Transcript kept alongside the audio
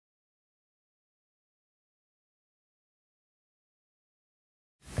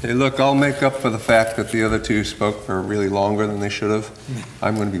Hey, look, I'll make up for the fact that the other two spoke for really longer than they should have.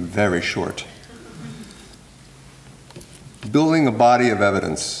 I'm going to be very short. Building a body of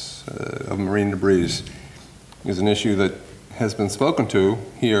evidence of marine debris is an issue that has been spoken to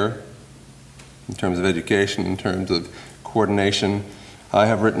here in terms of education, in terms of coordination. I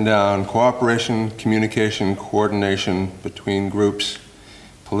have written down cooperation, communication, coordination between groups,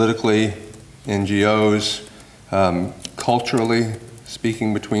 politically, NGOs, culturally,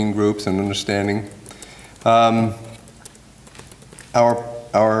 speaking between groups and understanding. Our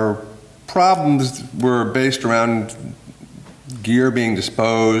problems were based around gear being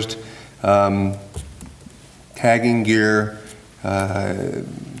disposed, tagging gear,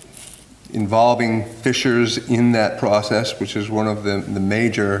 involving fishers in that process, which is one of the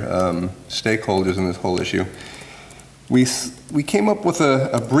major stakeholders in this whole issue. We came up with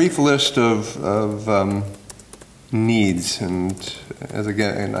a brief list of needs, and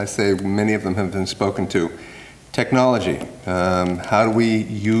and I say many of them have been spoken to. Technology. How do we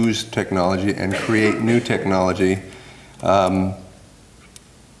use technology and create new technology?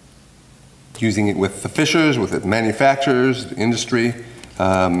 Using it with the fishers, with the manufacturers, the industry,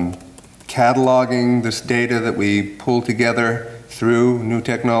 cataloging this data that we pull together through new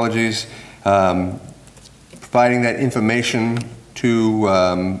technologies, providing that information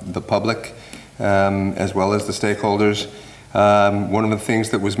to the public as well as the stakeholders. One of the things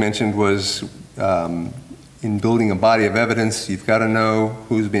that was mentioned was in building a body of evidence, you've got to know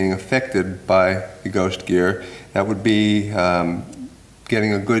who's being affected by the ghost gear. That would be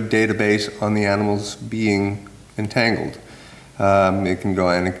getting a good database on the animals being entangled. It can go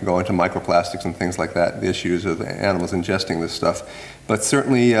into microplastics and things like that, the issues of animals ingesting this stuff. But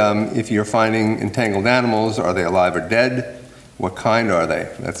certainly, if you're finding entangled animals, are they alive or dead? What kind are they?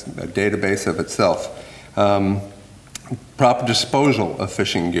 That's a database of itself. Proper disposal of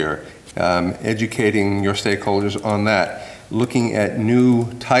fishing gear, educating your stakeholders on that, looking at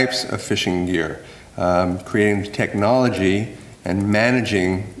new types of fishing gear, creating technology and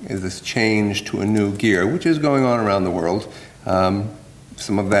managing this change to a new gear, which is going on around the world.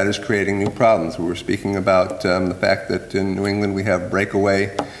 Some of that is creating new problems. We were speaking about the fact that in New England we have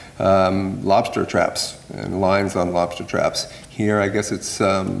breakaway lobster traps and lines on lobster traps. Here, I guess it's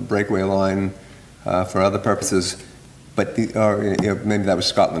breakaway line for other purposes, but maybe that was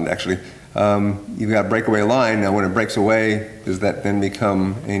Scotland actually. You've got a breakaway line. Now when it breaks away, does that then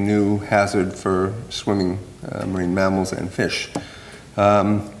become a new hazard for swimming marine mammals and fish?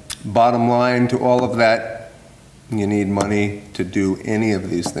 Bottom line to all of that, you need money to do any of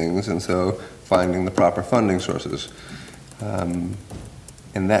these things, and so finding the proper funding sources.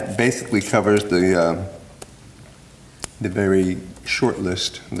 And that basically covers the very short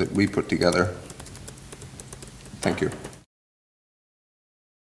list that we put together. Thank you.